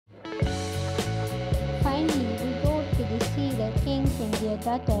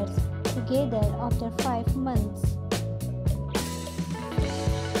daughters together after 5 months.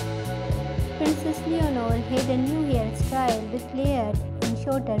 Princess Leonor had a new hairstyle with layered and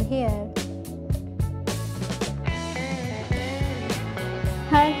shorter hair.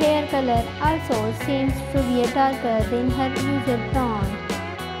 Her hair color also seems to be darker than her usual blonde.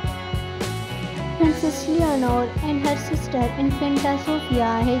 Princess Leonor and her sister Infanta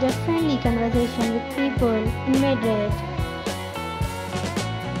Sofía had a friendly conversation with people in Madrid.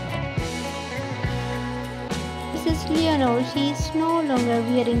 Princess Leonor, she is no longer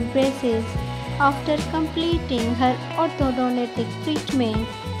wearing braces after completing her orthodontic treatment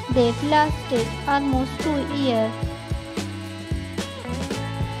that lasted almost 2 years.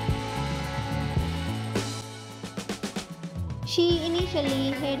 She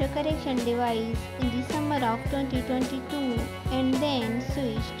initially had a correction device in the summer of 2022 and then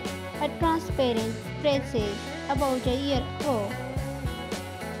switched to transparent braces about a year ago.